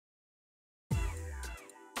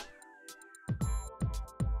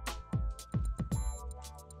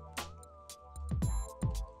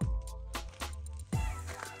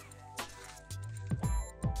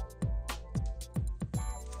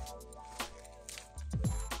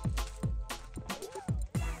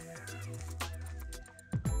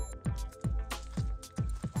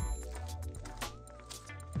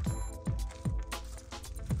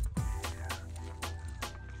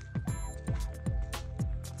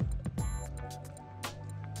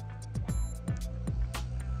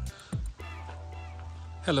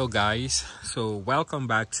Hello guys, so welcome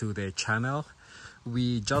back to the channel.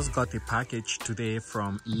 We just got a package today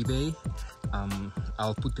from eBay.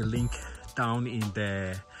 I'll put the link down in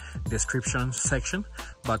the description section,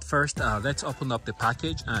 but first let's open up the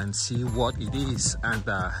package and see what it is. And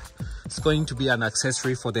it's going to be an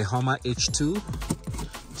accessory for the Hummer H2.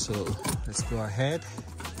 So let's go ahead,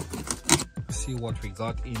 see what we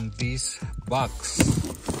got in this box.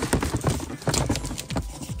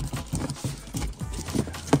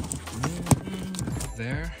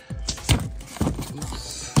 There.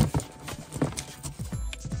 Oops.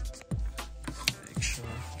 Make sure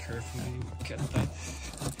carefully we get that.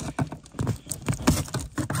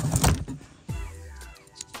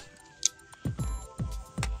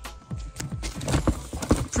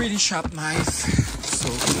 Pretty sharp knife. So,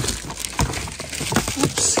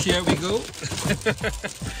 oops, here we go.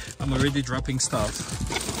 I'm already dropping stuff.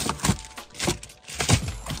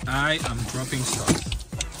 I am dropping stuff.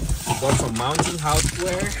 Got some mounting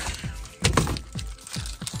hardware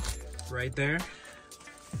right there,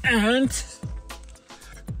 and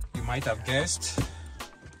you might have guessed,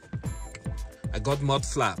 I got mud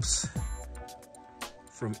flaps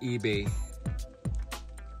from eBay.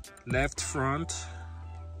 Left front,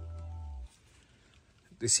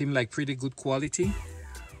 they seem like pretty good quality.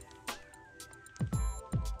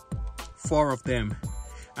 4 of them,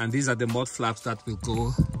 and these are the mud flaps that will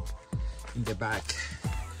go in the back.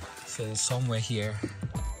 So somewhere here,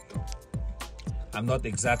 I'm not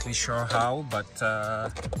exactly sure how, but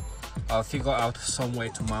I'll figure out some way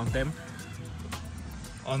to mount them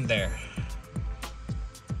on there,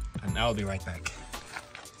 and I'll be right back.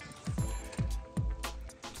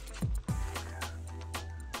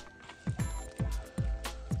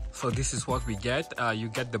 So this is what we get. You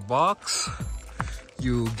get the box,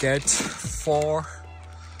 you get 4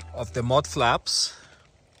 of the mud flaps,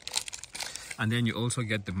 and then you also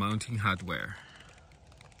get the mounting hardware.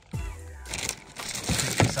 Take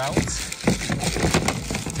this out,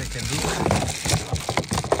 take a look.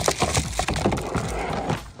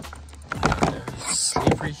 There's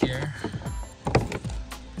slippery here.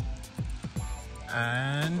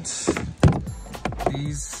 And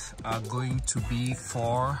these are going to be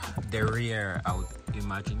for the rear, I would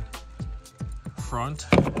imagine. Front,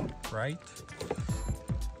 right,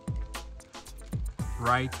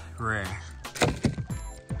 rear.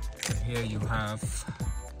 Here you have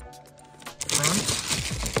front,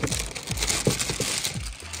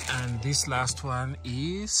 and this last one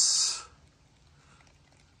is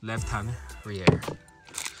left hand rear.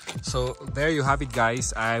 So there you have it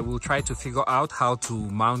guys. I will try to figure out how to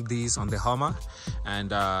mount these on the Hummer,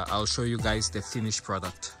 and I'll show you guys the finished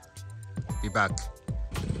product. Be back.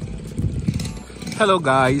 Hello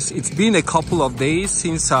guys, it's been a couple of days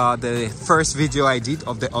since the first video I did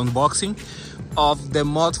of the unboxing of the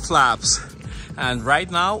mud flaps, and right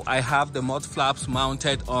now I have the mud flaps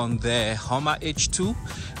mounted on the Hummer H2,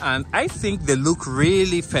 and I think they look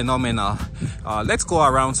really phenomenal. Let's go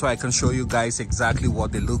around so I can show you guys exactly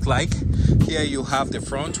what they look like. Here you have the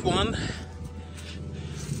front one.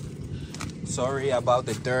 Sorry about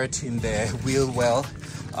the dirt in the wheel well.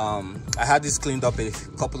 I had this cleaned up a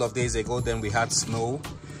couple of days ago, then we had snow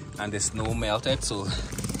and the snow melted, so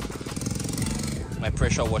my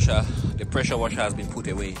pressure washer has been put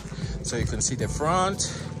away. So you can see the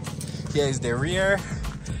front. Here is the rear.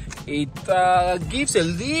 It gives a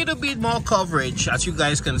little bit more coverage, as you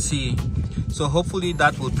guys can see, so hopefully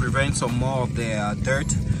that will prevent some more of the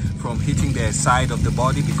dirt from hitting the side of the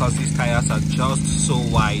body, because these tires are just so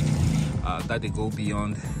wide that they go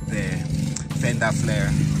beyond the fender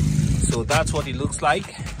flare. So that's what it looks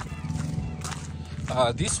like.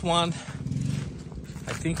 This one,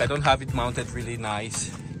 I think I don't have it mounted really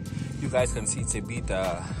nice. You guys can see it's a bit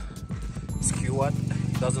skewered.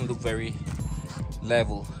 It doesn't look very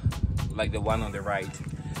level like the one on the right,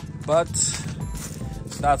 but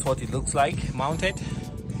that's what it looks like mounted.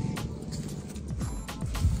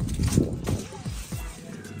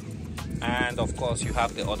 And of course you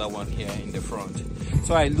have the other one here in the front.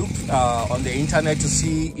 So I looked on the internet to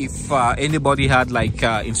see if anybody had like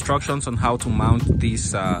instructions on how to mount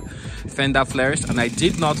these fender flares, and I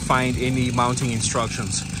did not find any mounting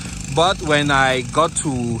instructions. But when I got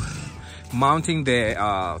to mounting the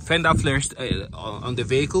fender flares on the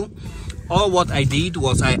vehicle, all what I did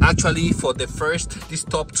was I actually, for the first, this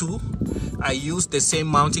top 2, I used the same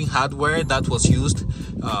mounting hardware that was used,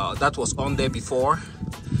 that was on there before.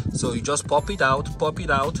 So you just pop it out,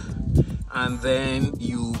 and then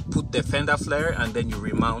you put the fender flare, and then you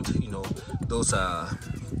remount, you know, those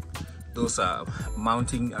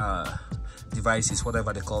mounting devices,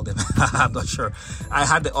 whatever they call them. I'm not sure. I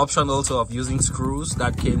had the option also of using screws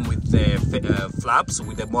that came with the flaps,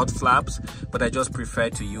 with the mud flaps, but I just prefer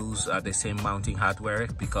to use the same mounting hardware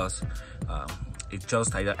because it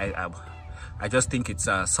just I just think it's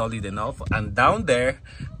solid enough. And down there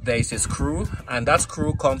is a screw, and that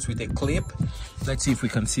screw comes with a clip. Let's see if we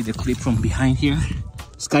can see the clip from behind here.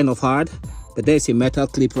 It's kind of hard, but there's a metal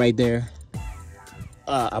clip right there.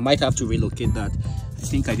 I might have to relocate that. I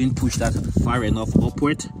think I didn't push that far enough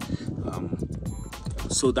upward.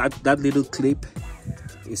 So that little clip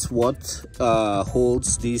is what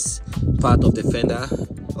holds this part of the fender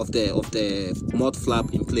of the mud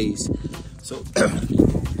flap in place. So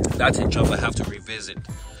that's a job I have to revisit.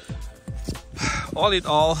 All in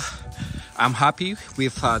all, I'm happy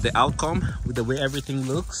with the outcome, with the way everything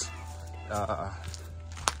looks. I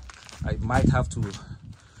might have to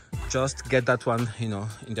just get that one, you know,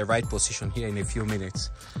 in the right position here in a few minutes.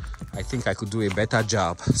 I think I could do a better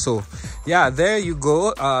job. So yeah, there you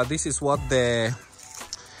go. This is what the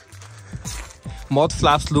mud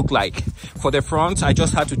flaps look like. For the front, I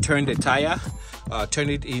just had to turn the tire, turn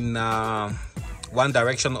it in one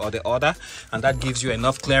direction or the other, and that gives you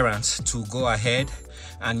enough clearance to go ahead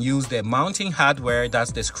and use the mounting hardware,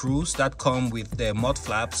 that's the screws that come with the mud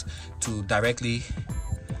flaps, to directly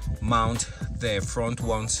mount the front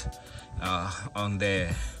ones on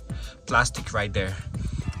the plastic right there.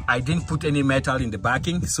 I didn't put any metal in the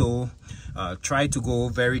backing, so try to go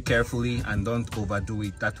very carefully and don't overdo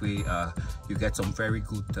it. That way you get some very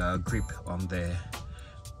good grip on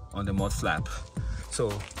the mud flap.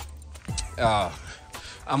 So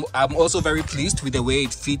I'm also very pleased with the way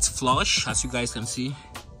it fits flush. As you guys can see,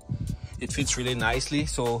 it fits really nicely.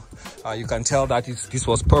 So you can tell that this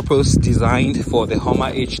was purpose designed for the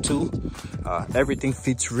Hummer H2. Everything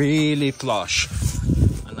fits really flush,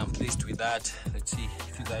 and I'm pleased with that. Let's see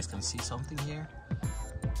if you guys can see something here.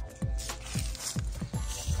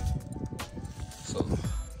 So,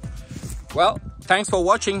 well, thanks for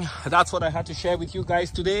watching. That's what I had to share with you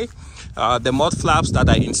guys today. The mud flaps that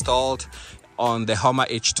I installed on the Hummer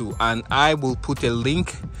H2, and I will put a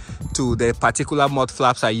link to the particular mud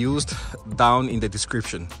flaps I used down in the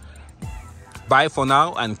description. Bye for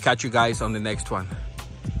now, and catch you guys on the next one.